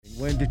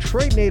When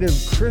Detroit native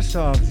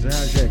Christophe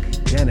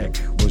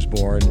Zajac-Denek was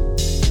born,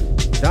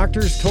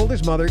 doctors told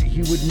his mother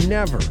he would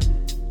never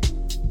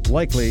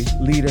likely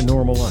lead a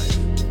normal life.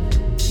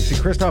 You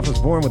see, Christophe was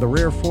born with a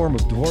rare form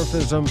of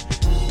dwarfism,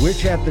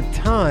 which at the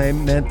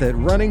time meant that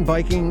running,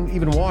 biking,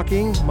 even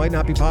walking might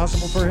not be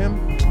possible for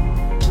him.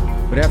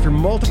 But after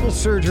multiple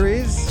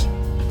surgeries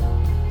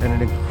and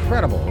an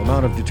incredible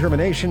amount of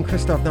determination,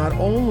 Christophe not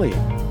only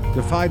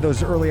defied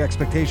those early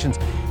expectations,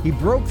 he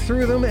broke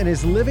through them and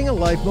is living a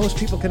life most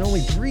people can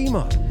only dream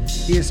of.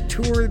 He has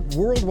toured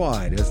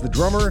worldwide as the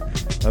drummer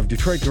of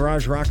Detroit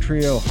garage rock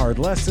trio Hard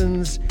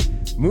Lessons,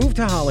 moved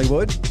to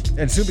Hollywood,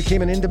 and soon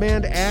became an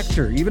in-demand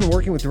actor, even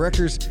working with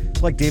directors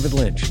like David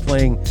Lynch,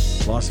 playing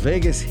Las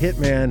Vegas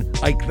hitman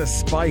Ike the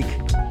Spike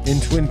in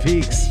Twin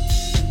Peaks.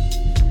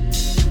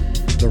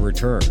 The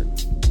Return,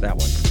 that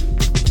one.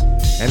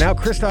 And now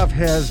Christophe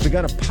has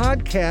begun a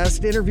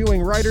podcast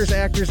interviewing writers,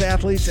 actors,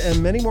 athletes,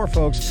 and many more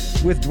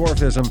folks with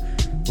dwarfism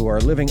who are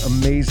living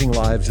amazing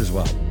lives as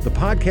well. The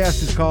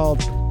podcast is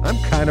called I'm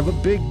Kind of a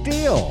Big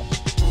Deal.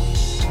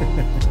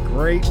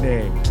 Great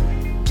name.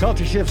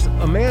 Culture Shift's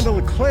Amanda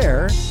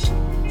LeClaire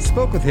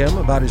spoke with him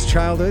about his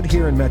childhood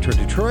here in Metro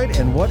Detroit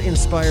and what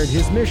inspired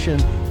his mission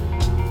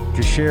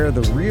to share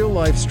the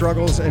real-life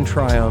struggles and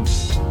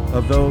triumphs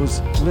of those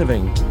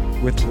living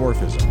with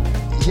dwarfism.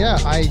 Yeah,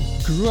 I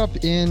grew up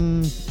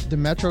in the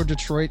Metro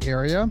Detroit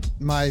area.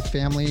 My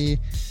family,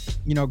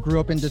 grew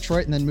up in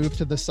Detroit and then moved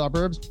to the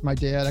suburbs. My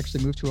dad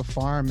actually moved to a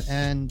farm,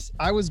 and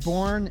I was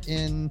born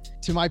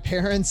to my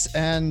parents.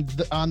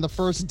 And on the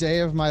first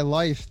day of my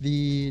life,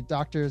 the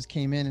doctors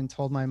came in and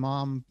told my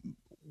mom,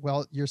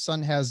 well, your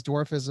son has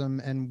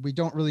dwarfism, and we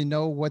don't really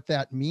know what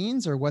that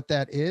means or what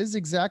that is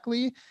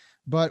exactly.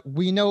 But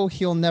we know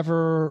he'll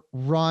never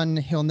run,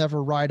 he'll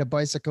never ride a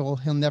bicycle,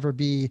 he'll never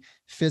be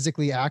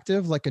physically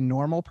active like a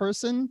normal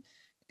person.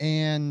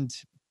 And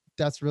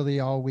that's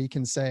really all we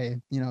can say,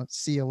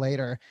 see you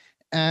later.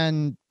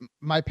 And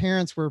my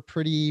parents were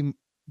pretty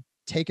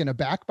taken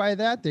aback by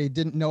that. They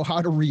didn't know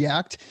how to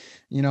react,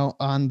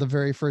 on the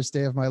very first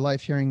day of my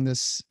life hearing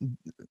this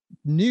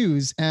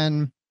news.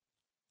 And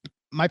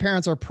my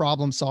parents are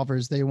problem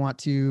solvers. They want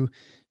to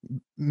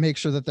make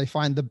sure that they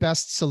find the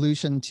best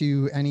solution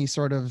to any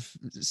sort of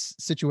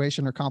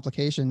situation or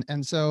complication.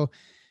 And so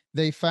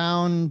they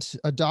found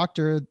a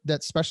doctor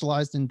that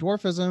specialized in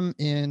dwarfism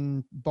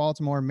in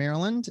Baltimore,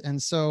 Maryland.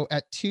 And so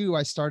at 2,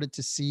 I started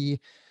to see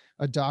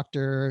a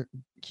doctor.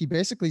 He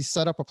basically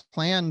set up a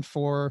plan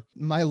for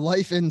my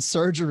life in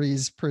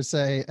surgeries per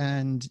se,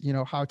 and,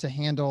 how to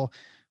handle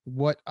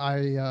what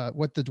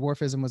the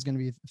dwarfism was going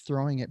to be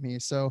throwing at me.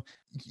 So,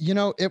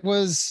 it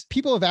was,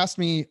 people have asked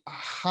me,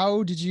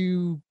 how did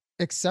you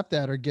accept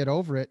that or get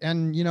over it?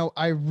 And,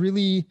 I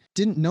really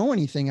didn't know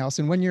anything else.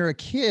 And when you're a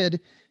kid,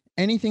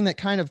 anything that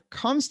kind of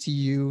comes to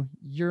you,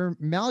 you're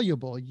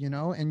malleable,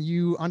 and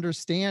you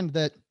understand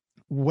that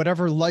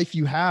whatever life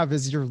you have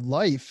is your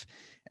life,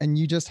 and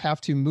you just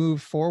have to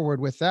move forward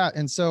with that.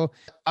 And so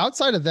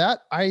outside of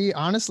that, I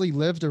honestly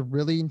lived a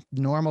really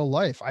normal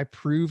life. I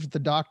proved the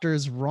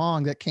doctors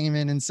wrong that came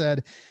in and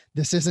said,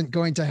 this isn't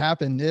going to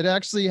happen. It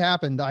actually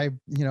happened. I,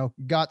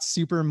 got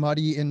super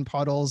muddy in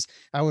puddles.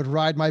 I would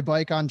ride my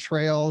bike on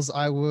trails.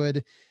 I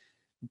would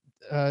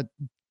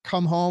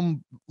come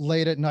home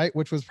late at night,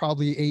 which was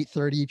probably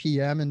 8:30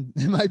 p.m. And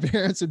my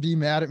parents would be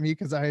mad at me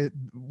because I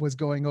was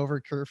going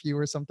over curfew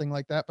or something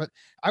like that. But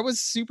I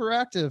was super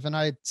active, and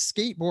I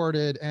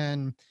skateboarded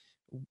and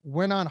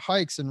went on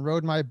hikes and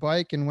rode my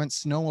bike and went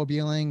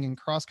snowmobiling and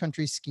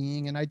cross-country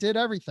skiing. And I did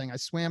everything. I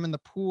swam in the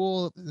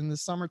pool in the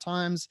summer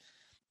times.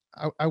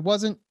 I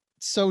wasn't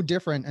so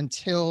different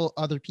until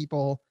other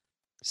people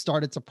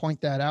started to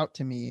point that out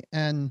to me.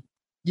 And,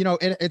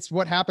 it's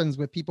what happens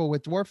with people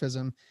with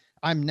dwarfism.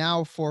 I'm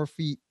now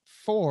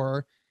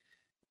 4'4",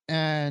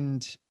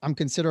 and I'm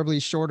considerably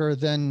shorter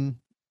than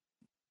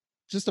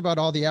just about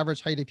all the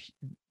average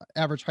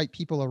height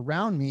people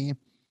around me.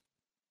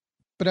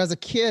 But as a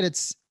kid,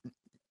 it's,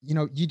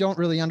 you don't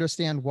really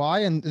understand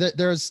why. And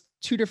there's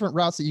 2 different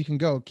routes that you can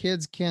go.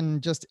 Kids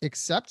can just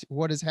accept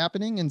what is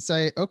happening and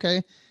say,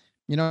 okay,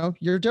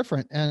 you're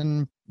different,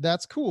 and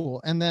that's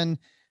cool. And then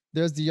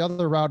there's the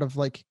other route of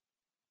like,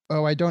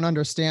 oh, I don't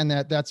understand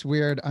that. That's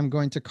weird. I'm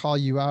going to call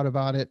you out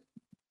about it,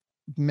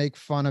 make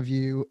fun of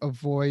you,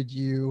 avoid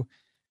you,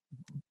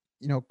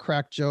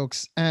 crack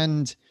jokes.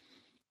 And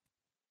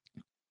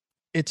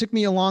it took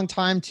me a long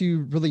time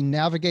to really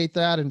navigate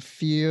that and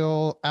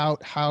feel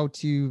out how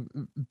to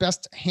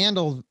best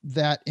handle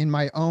that in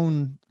my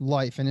own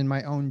life and in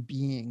my own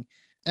being.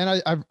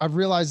 And I've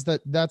realized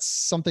that that's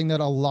something that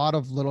a lot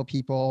of little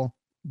people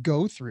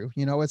go through.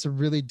 It's a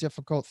really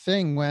difficult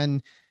thing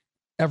when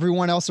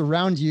everyone else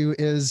around you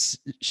is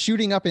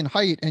shooting up in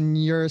height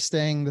and you're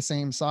staying the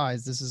same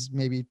size. This is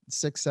maybe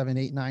 6, 7,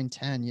 8, 9,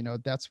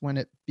 10. That's when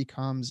it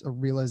becomes a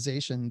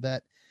realization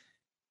that,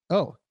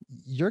 oh,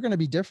 you're going to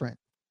be different.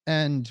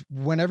 And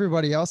when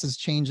everybody else is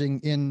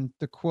changing in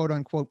the quote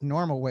unquote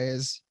normal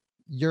ways,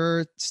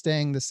 you're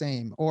staying the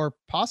same or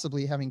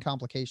possibly having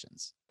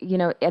complications.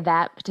 At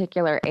that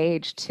particular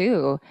age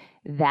too,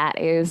 that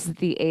is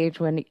the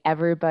age when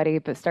everybody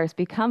starts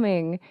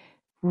becoming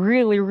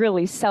really,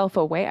 really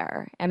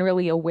self-aware and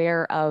really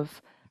aware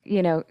of,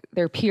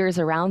 their peers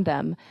around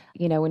them,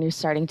 when you're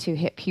starting to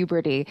hit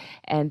puberty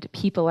and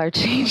people are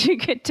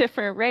changing at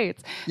different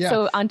rates. Yeah.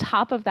 So on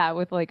top of that,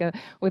 with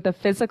a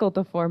physical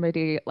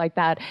deformity like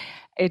that,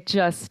 it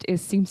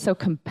seems so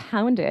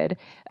compounded.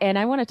 And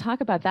I want to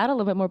talk about that a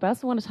little bit more, but I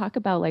also want to talk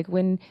about like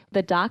when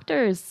the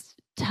doctors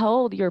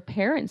told your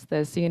parents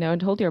this, and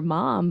told your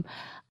mom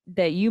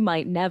that you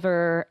might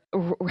never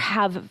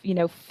have,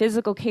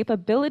 physical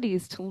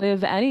capabilities to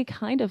live any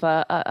kind of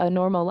a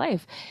normal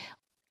life.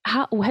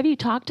 How have you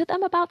talked to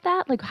them about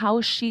that? Like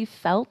how she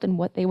felt and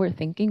what they were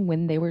thinking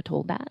when they were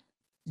told that?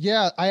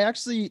 Yeah, I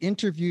actually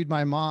interviewed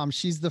my mom.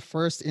 She's the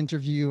first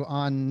interview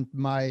on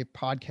my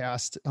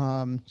podcast.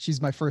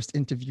 She's my first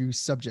interview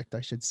subject,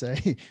 I should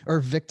say,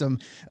 or victim.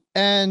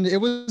 And it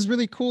was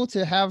really cool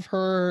to have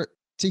her,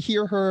 to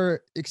hear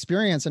her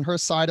experience and her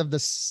side of the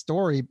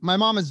story. My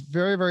mom is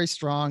very, very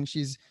strong.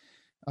 She's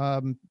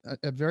a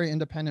very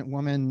independent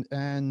woman,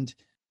 and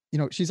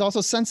she's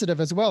also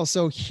sensitive as well.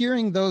 So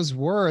hearing those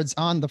words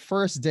on the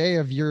first day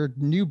of your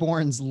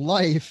newborn's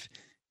life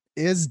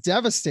is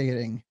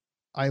devastating.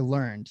 I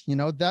learned,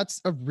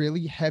 that's a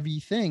really heavy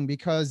thing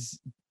because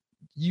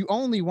you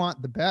only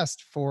want the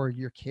best for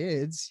your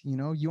kids.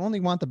 You only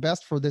want the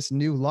best for this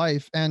new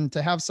life. And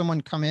to have someone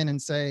come in and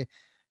say,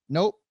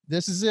 nope,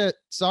 this is it.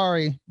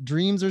 Sorry,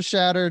 dreams are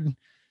shattered.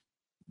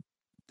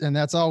 And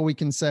that's all we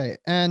can say.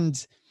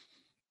 And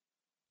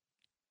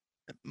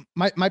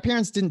my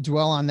parents didn't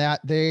dwell on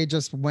that. They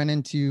just went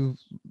into,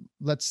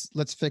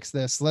 let's fix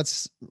this.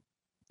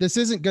 This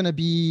isn't going to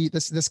be,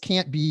 this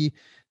can't be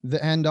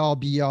the end all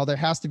be all. There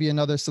has to be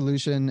another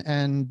solution.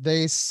 And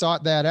they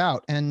sought that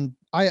out. And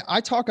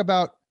I talk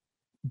about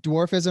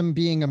dwarfism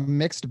being a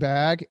mixed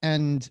bag,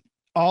 and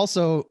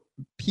also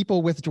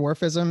people with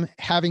dwarfism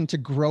having to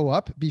grow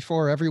up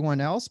before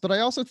everyone else. But I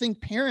also think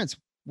parents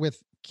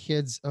with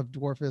kids of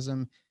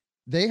dwarfism,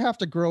 they have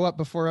to grow up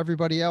before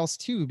everybody else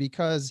too,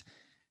 because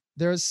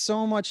there's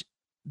so much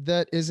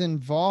that is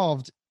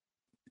involved,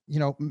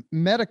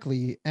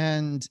 medically,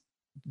 and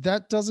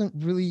that doesn't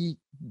really,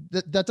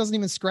 that doesn't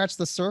even scratch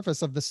the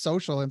surface of the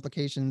social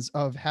implications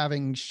of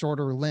having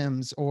shorter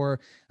limbs or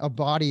a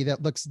body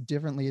that looks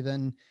differently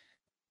than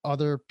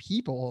other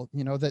people,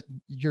 that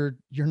you're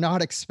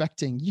not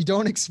expecting. You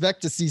don't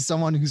expect to see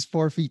someone who's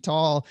 4 feet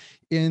tall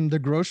in the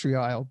grocery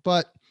aisle,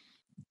 but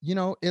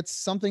it's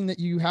something that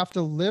you have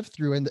to live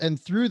through, and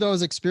through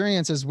those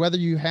experiences, whether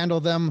you handle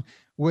them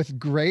with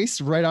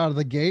grace right out of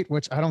the gate,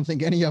 which I don't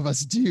think any of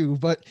us do,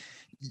 but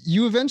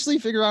you eventually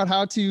figure out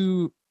how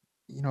to,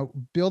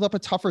 build up a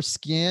tougher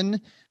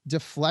skin,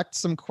 deflect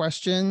some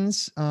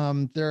questions.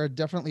 There are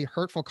definitely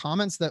hurtful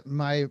comments that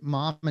my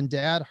mom and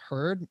dad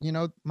heard.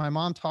 My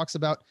mom talks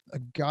about a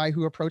guy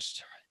who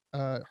approached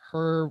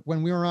her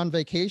when we were on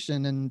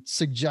vacation and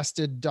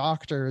suggested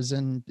doctors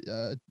and,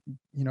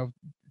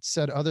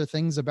 said other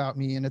things about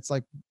me. And it's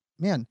like,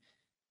 man,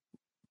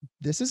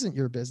 this isn't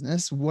your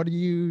business. What are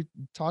you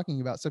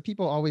talking about? So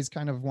people always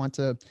kind of want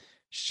to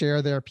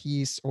share their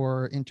piece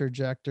or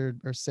interject or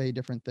say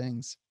different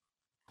things.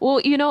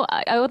 Well,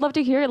 I would love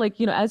to hear,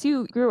 as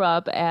you grew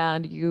up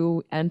and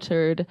you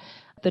entered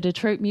the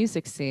Detroit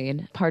music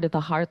scene, part of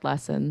the hard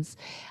lessons,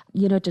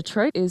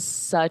 Detroit is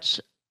such,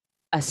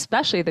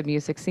 especially the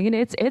music scene,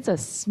 it's a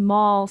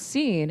small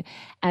scene,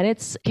 and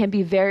it can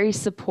be very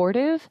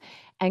supportive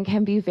and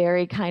can be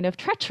very kind of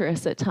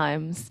treacherous at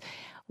times.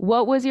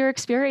 What was your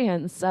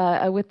experience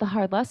with the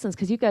hard lessons?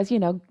 Because you guys,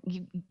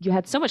 you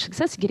had so much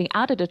success getting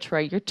out of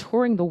Detroit. You're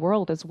touring the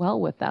world as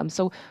well with them.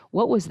 So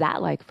what was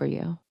that like for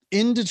you?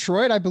 In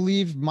Detroit, I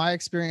believe my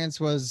experience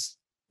was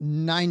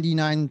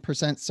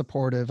 99%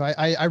 supportive.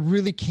 I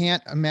really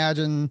can't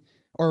imagine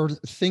or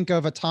think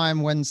of a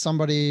time when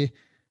somebody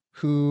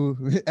who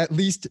at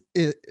least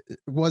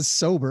was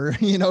sober,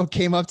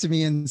 came up to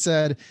me and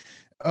said,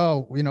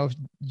 oh,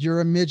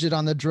 you're a midget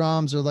on the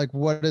drums, or like,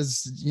 what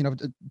is,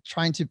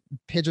 trying to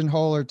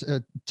pigeonhole or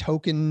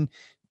token,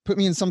 put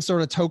me in some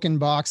sort of token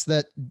box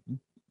that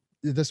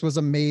this was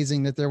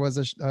amazing that there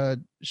was a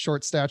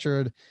short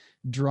statured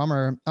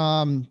drummer.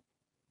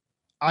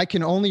 I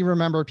can only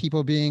remember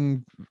people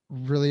being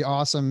really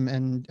awesome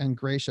and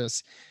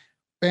gracious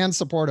and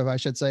supportive, I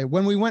should say.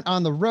 When we went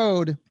on the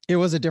road, it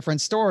was a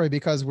different story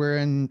because we're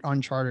in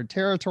uncharted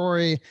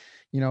territory,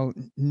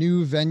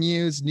 new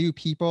venues, new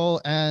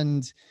people.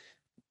 And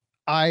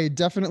I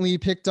definitely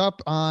picked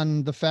up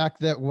on the fact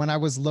that when I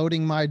was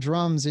loading my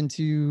drums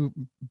into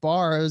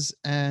bars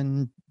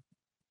and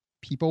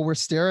people were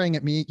staring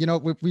at me,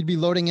 we'd be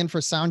loading in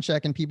for sound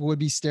check and people would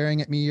be staring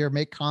at me or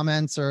make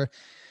comments, or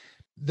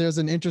there's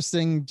an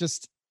interesting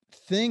just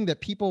thing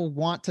that people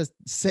want to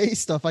say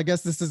stuff. I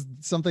guess this is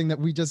something that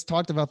we just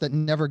talked about that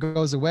never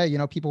goes away.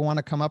 People want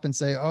to come up and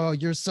say, oh,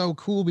 you're so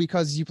cool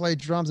because you play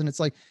drums. And it's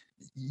like,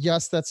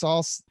 yes, that's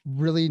all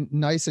really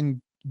nice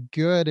and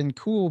good and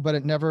cool, but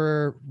it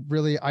never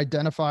really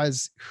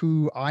identifies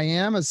who I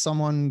am as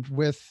someone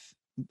with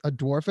a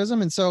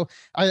dwarfism. And so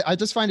I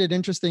just find it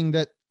interesting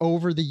that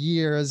over the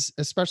years,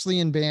 especially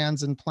in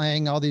bands and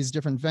playing all these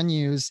different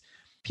venues,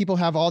 people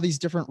have all these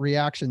different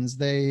reactions.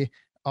 They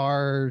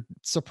are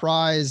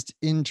surprised,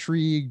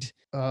 intrigued,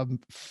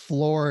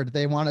 floored.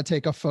 They want to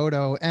take a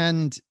photo.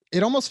 And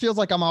it almost feels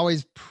like I'm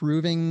always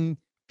proving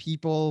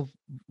people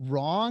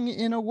wrong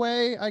in a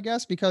way, I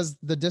guess, because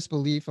the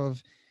disbelief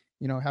of,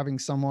 having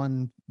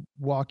someone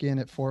walk in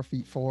at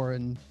 4'4"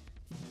 and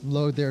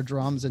load their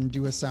drums and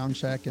do a sound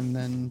check and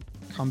then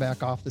come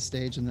back off the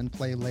stage and then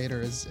play later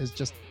is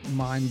just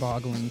mind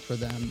boggling for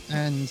them.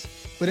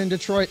 But in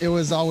Detroit, it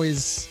was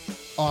always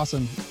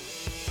awesome.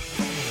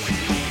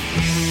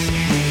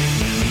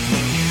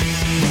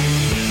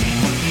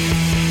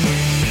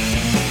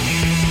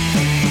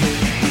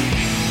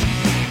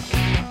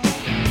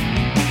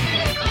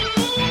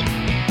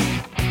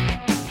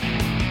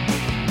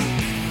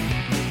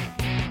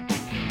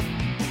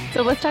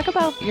 So let's talk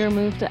about your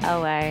move to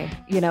LA.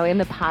 In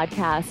the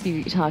podcast,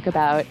 you talk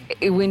about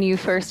when you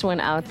first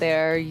went out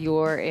there,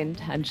 your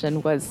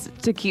intention was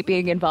to keep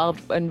being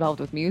involved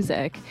with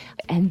music.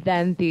 And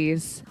then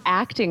these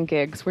acting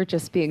gigs were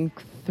just being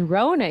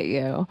thrown at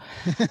you.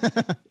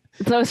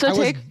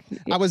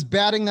 I was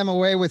batting them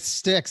away with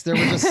sticks. There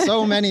were just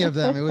so many of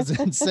them. It was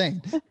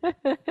insane.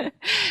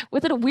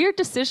 Was it a weird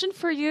decision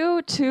for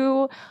you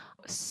to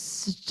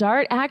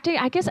start acting?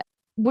 I guess,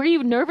 were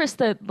you nervous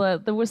that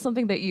there was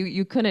something that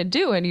you couldn't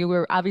do, and you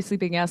were obviously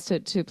being asked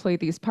to play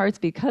these parts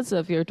because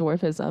of your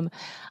dwarfism?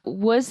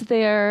 Was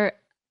there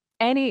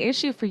any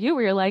issue for you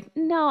where you're like,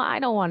 no, I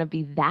don't want to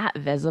be that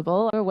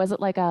visible? Or was it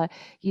like why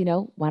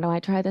don't I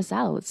try this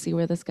out? Let's see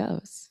where this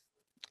goes.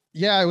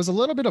 Yeah, it was a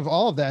little bit of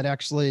all of that,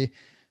 actually.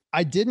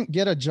 I didn't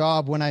get a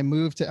job when I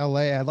moved to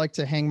LA. I like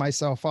to hang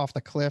myself off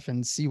the cliff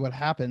and see what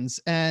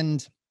happens.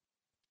 And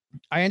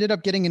I ended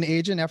up getting an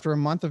agent after a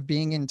month of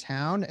being in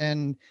town,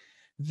 and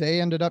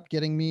they ended up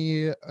getting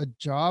me a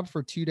job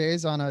for 2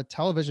 days on a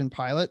television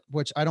pilot,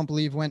 which I don't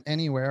believe went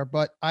anywhere.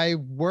 But I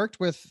worked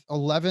with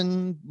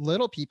 11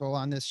 little people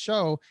on this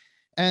show.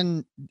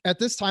 And at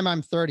this time,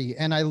 I'm 30,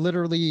 and I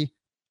literally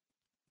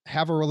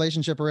have a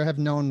relationship or have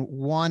known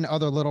one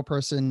other little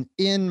person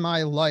in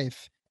my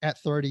life at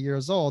 30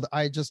 years old.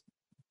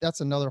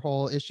 That's another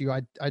whole issue.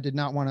 I did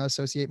not want to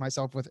associate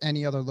myself with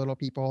any other little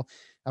people.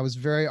 I was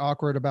very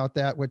awkward about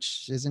that,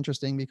 which is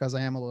interesting because I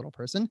am a little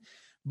person.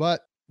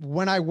 But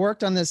when I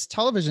worked on this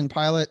television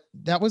pilot,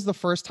 that was the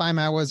first time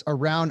I was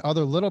around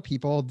other little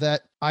people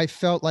that I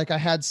felt like I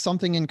had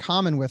something in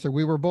common with, or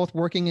we were both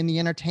working in the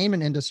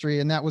entertainment industry,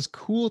 and that was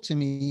cool to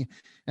me.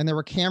 And there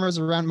were cameras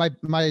around.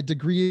 My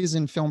degrees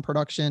in film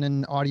production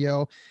and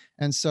audio.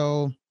 And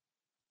so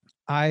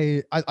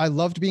I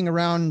loved being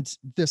around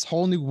this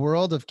whole new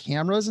world of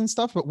cameras and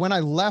stuff. But when I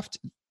left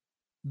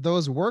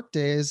those work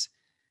days,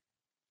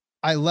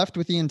 I left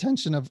with the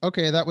intention of,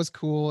 okay, that was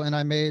cool. And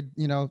I made,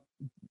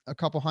 a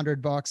couple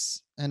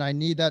 $100 and I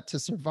need that to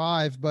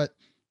survive, but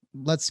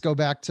let's go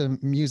back to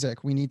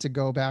music. We need to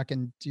go back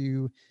and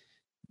do,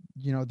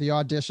 the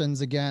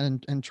auditions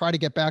again and try to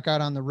get back out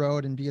on the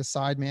road and be a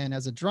sideman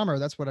as a drummer.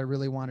 That's what I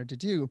really wanted to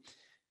do.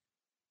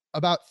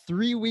 About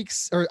 3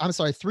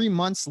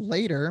 months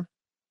later,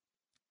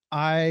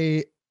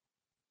 I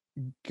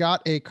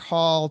got a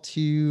call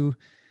to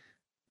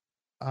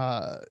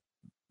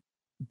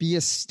be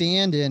a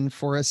stand-in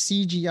for a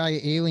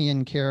CGI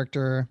alien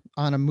character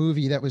on a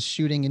movie that was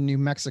shooting in New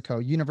Mexico.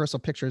 Universal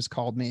Pictures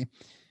called me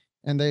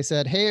and they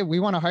said, hey, we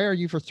want to hire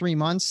you for 3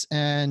 months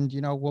and,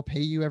 we'll pay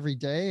you every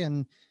day.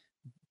 And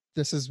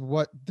this is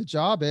what the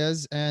job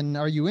is. And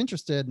are you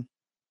interested?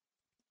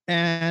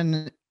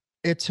 And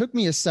it took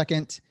me a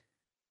second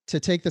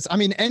to take this. I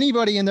mean,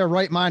 anybody in their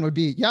right mind would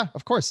be, yeah,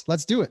 of course,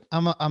 let's do it.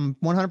 I'm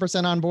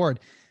 100% on board.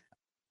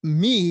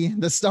 Me,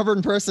 the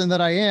stubborn person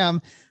that I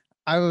am,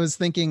 I was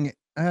thinking,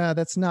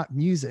 that's not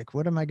music.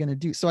 What am I going to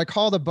do? So I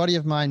called a buddy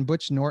of mine,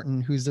 Butch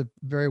Norton, who's a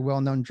very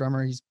well-known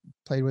drummer. He's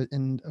played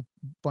in a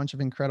bunch of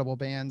incredible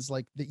bands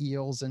like the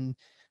Eels and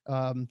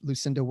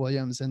Lucinda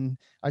Williams. And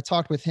I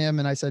talked with him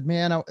and I said,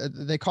 man,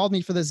 they called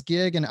me for this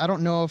gig and I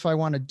don't know if I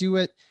want to do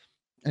it.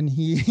 And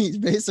he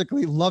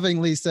basically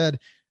lovingly said,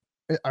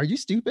 are you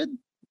stupid?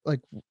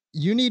 Like,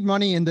 you need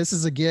money and this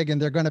is a gig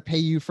and they're going to pay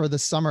you for the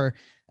summer.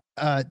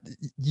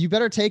 You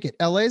better take it.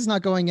 LA is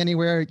not going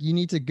anywhere. You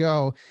need to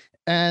go.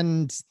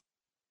 And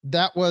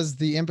that was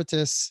the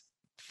impetus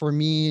for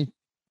me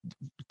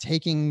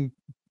taking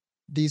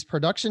these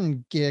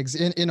production gigs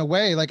in a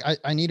way. Like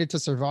I needed to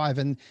survive.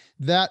 And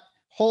that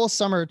whole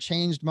summer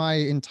changed my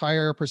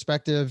entire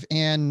perspective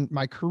and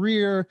my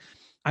career.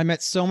 I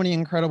met so many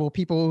incredible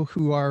people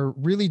who are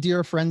really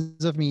dear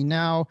friends of me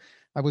now.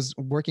 I was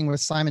working with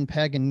Simon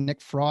Pegg and Nick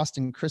Frost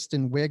and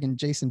Kristen Wiig and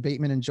Jason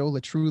Bateman and Joe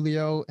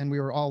Latrulio. And we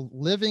were all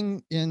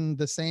living in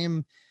the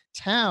same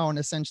town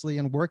essentially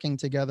and working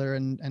together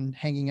and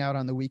hanging out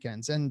on the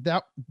weekends. And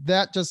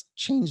that just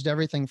changed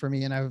everything for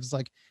me. And I was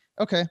like,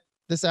 okay,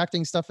 this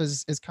acting stuff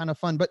is kind of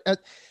fun. But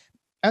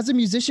As a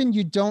musician,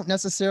 you don't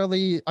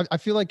necessarily, I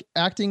feel like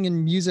acting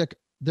and music,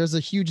 there's a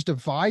huge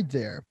divide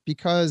there,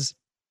 because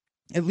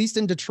at least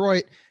in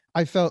Detroit,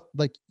 I felt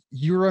like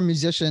you're a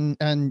musician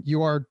and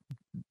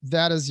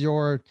that is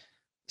your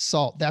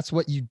salt. That's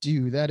what you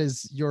do. That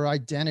is your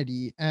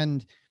identity.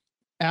 And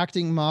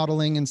acting,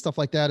 modeling, and stuff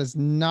like that is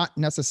not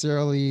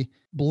necessarily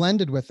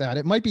blended with that.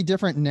 It might be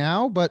different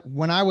now, but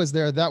when I was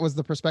there, that was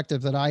the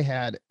perspective that I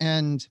had.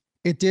 And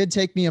it did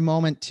take me a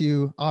moment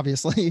to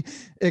obviously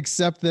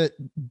accept that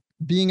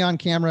being on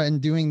camera and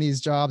doing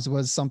these jobs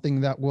was something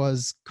that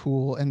was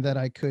cool and that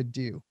I could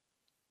do.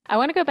 I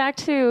want to go back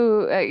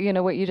to,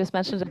 what you just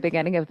mentioned at the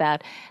beginning of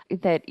that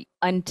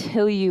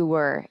until you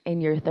were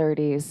in your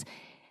 30s,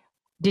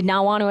 did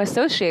not want to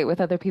associate with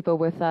other people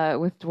with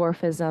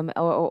dwarfism,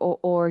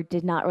 or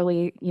did not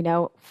really,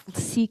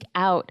 seek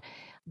out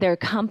their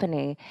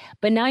company.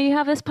 But now you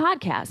have this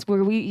podcast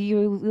where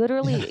you're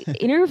literally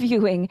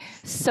interviewing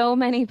so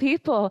many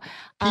people.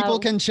 People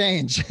can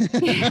change.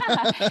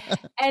 Yeah.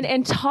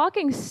 And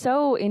talking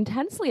so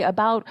intensely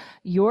about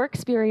your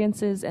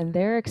experiences and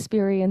their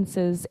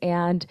experiences.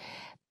 And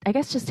I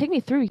guess just take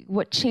me through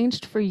what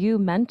changed for you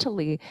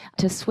mentally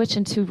to switch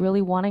into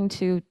really wanting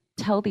to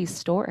tell these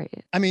stories.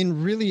 I mean,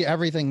 really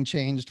everything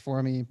changed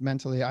for me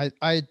mentally.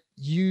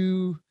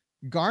 You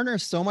garner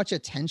so much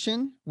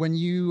attention when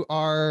you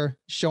are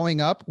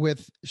showing up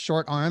with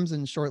short arms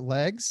and short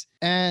legs.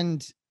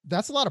 And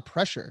that's a lot of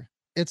pressure.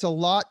 It's a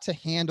lot to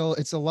handle.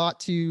 It's a lot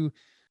to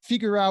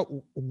figure out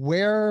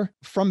where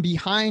from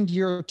behind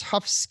your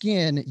tough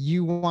skin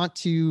you want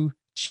to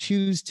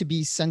choose to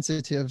be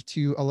sensitive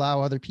to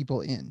allow other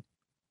people in,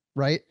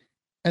 right?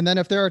 And then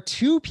if there are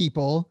two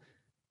people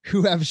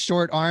who have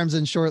short arms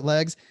and short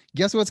legs,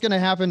 guess what's going to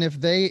happen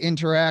if they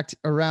interact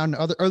around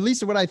other, or at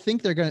least what I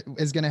think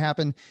is going to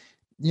happen.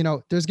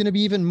 There's going to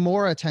be even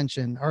more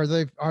attention. Are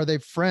they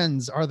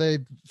friends? Are they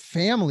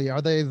family?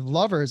 Are they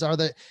lovers?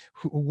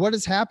 What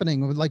is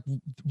happening? Like,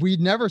 we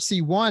never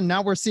see one.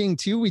 Now we're seeing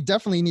two. We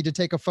definitely need to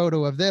take a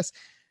photo of this.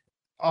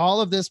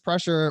 All of this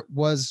pressure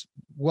was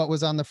what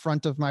was on the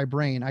front of my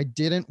brain. I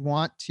didn't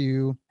want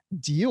to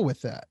deal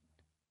with that.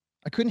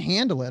 I couldn't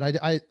handle it.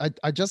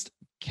 I just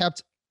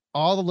kept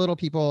all the little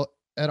people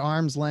at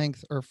arm's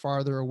length or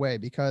farther away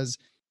because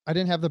I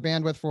didn't have the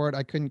bandwidth for it.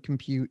 I couldn't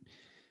compute.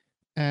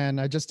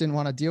 And I just didn't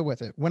want to deal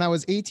with it. When I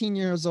was 18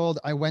 years old,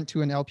 I went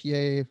to an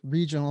LPA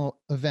regional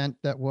event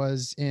that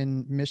was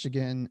in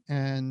Michigan,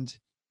 and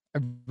I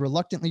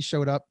reluctantly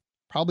showed up,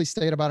 probably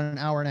stayed about an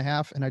hour and a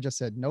half. And I just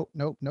said, nope,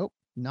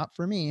 not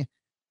for me.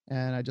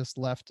 And I just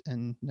left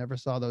and never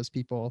saw those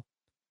people.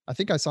 I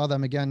think I saw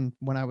them again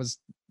when I was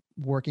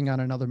working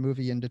on another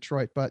movie in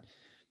Detroit, but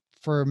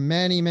for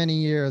many, many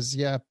years,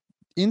 yeah,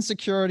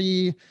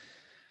 insecurity,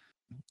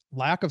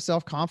 lack of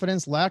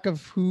self-confidence, lack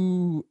of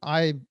who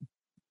I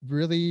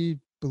really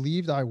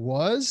believed I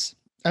was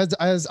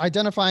as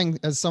identifying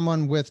as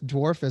someone with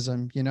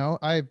dwarfism.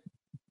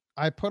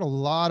 I put a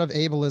lot of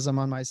ableism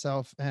on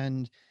myself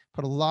and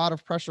put a lot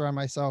of pressure on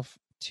myself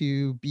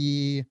to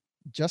be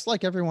just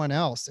like everyone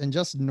else and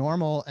just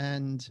normal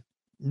and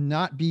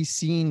not be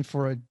seen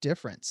for a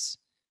difference.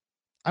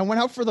 I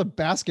went out for the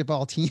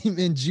basketball team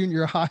in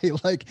junior high.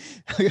 Like,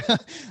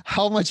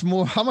 how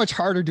much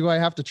harder do I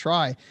have to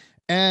try?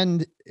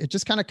 And it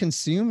just kind of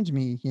consumed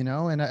me,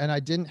 and I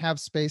didn't have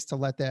space to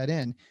let that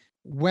in.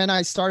 When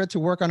I started to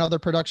work on other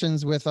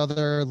productions with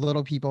other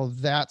little people,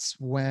 that's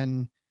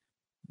when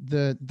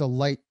the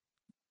light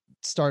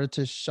started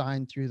to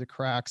shine through the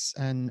cracks,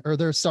 or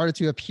there started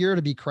to appear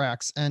to be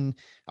cracks. And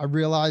I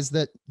realized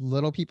that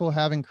little people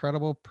have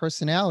incredible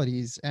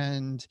personalities,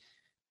 and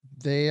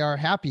they are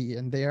happy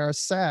and they are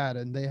sad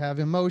and they have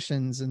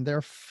emotions and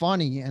they're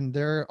funny and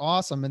they're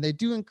awesome and they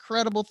do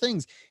incredible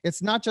things.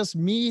 It's not just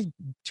me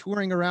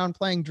touring around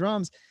playing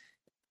drums.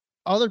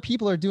 Other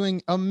people are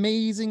doing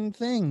amazing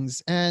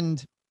things.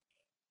 And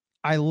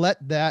I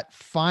let that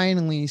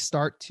finally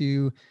start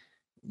to,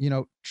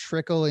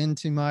 trickle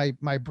into my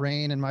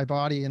brain and my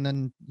body. And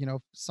then,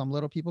 some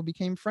little people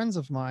became friends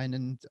of mine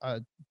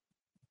and,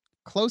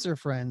 closer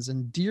friends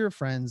and dear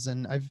friends.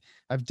 And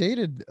I've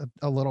dated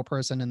a little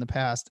person in the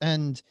past,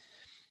 and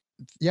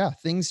yeah,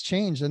 things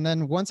changed. And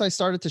then once I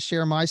started to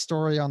share my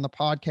story on the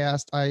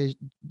podcast, I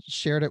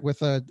shared it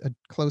with a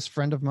close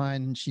friend of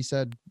mine, and she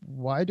said,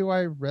 why do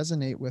I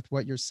resonate with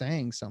what you're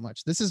saying so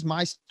much? This is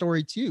my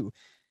story too,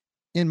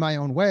 in my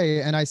own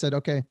way. And I said,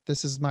 okay,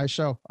 this is my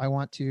show. I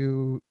want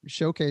to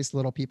showcase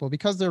little people,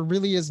 because there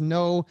really is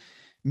no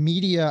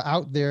media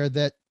out there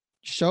that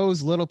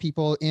shows little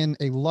people in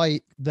a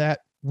light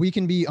that we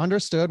can be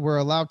understood. We're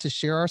allowed to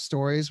share our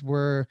stories.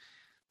 We're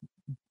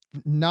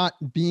not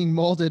being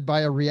molded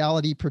by a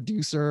reality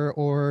producer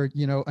or,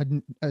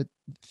 a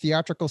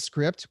theatrical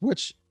script,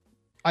 which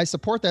I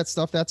support that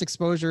stuff. That's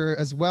exposure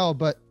as well.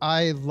 But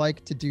I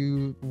like to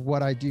do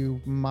what I do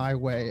my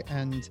way.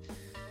 And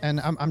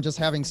I'm just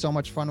having so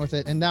much fun with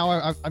it. And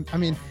now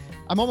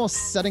I'm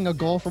almost setting a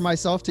goal for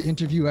myself to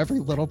interview every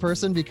little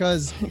person,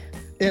 because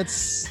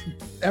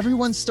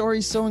everyone's story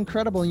is so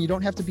incredible, and you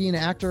don't have to be an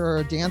actor or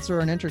a dancer or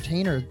an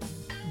entertainer.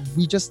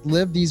 we just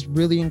live these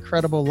really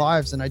incredible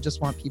lives, and I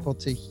just want people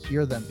to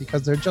hear them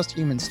because they're just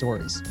human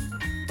stories.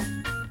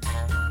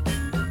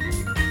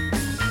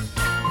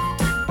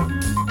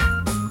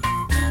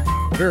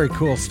 Very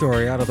cool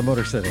story out of the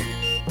Motor City.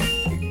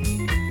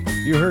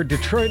 You heard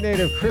Detroit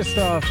native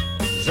Christophe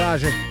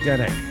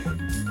Zajac-Denek.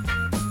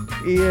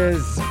 He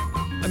is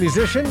a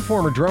musician,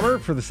 former drummer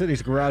for the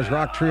city's garage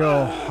rock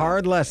trio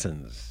Hard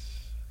Lessons.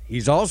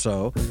 He's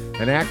also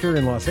an actor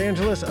in Los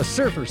Angeles, a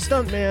surfer,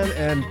 stuntman,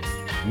 and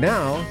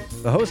now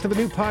the host of a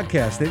new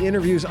podcast that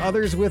interviews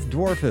others with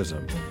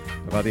dwarfism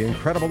about the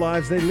incredible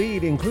lives they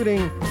lead,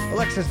 including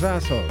Alexis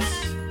Vassos,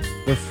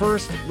 the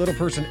first little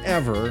person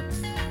ever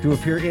to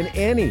appear in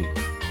any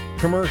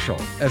commercial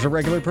as a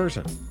regular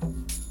person.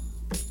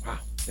 Wow.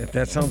 If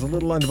that sounds a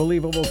little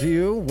unbelievable to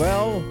you,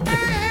 well,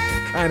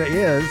 it kind of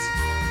is.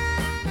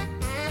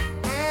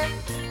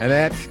 And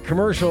that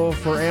commercial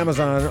for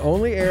Amazon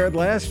only aired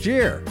last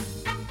year,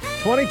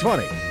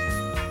 2020.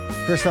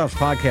 Christophe's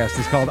podcast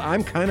is called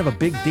I'm Kind of a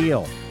Big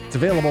Deal. It's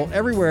available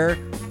everywhere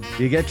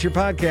you get your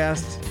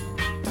podcasts.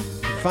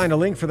 You can find a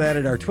link for that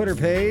at our Twitter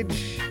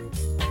page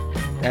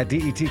at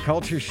DET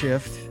Culture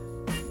Shift.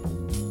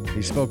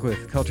 He spoke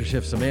with Culture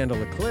Shift's Amanda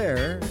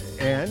LeClaire,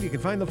 and you can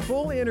find the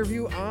full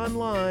interview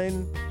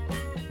online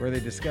where they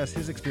discuss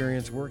his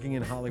experience working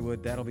in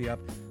Hollywood. That'll be up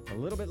a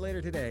little bit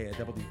later today at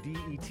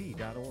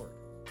WDET.org.